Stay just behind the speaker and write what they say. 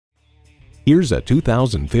Here's a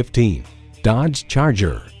 2015 Dodge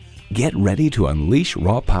Charger. Get ready to unleash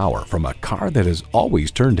raw power from a car that has always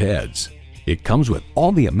turned heads. It comes with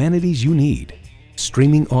all the amenities you need: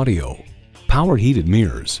 streaming audio, power heated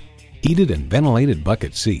mirrors, heated and ventilated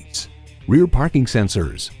bucket seats, rear parking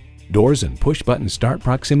sensors, doors and push-button start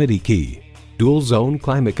proximity key, dual zone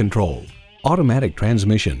climate control, automatic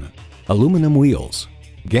transmission, aluminum wheels,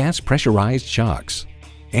 gas pressurized shocks,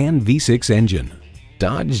 and V6 engine.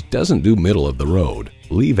 Dodge doesn't do middle of the road.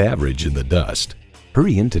 Leave average in the dust.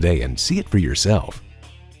 Hurry in today and see it for yourself.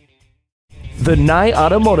 The Nye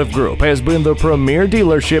Automotive Group has been the premier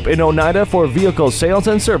dealership in Oneida for vehicle sales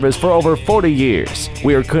and service for over 40 years.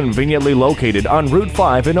 We are conveniently located on Route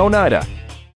 5 in Oneida.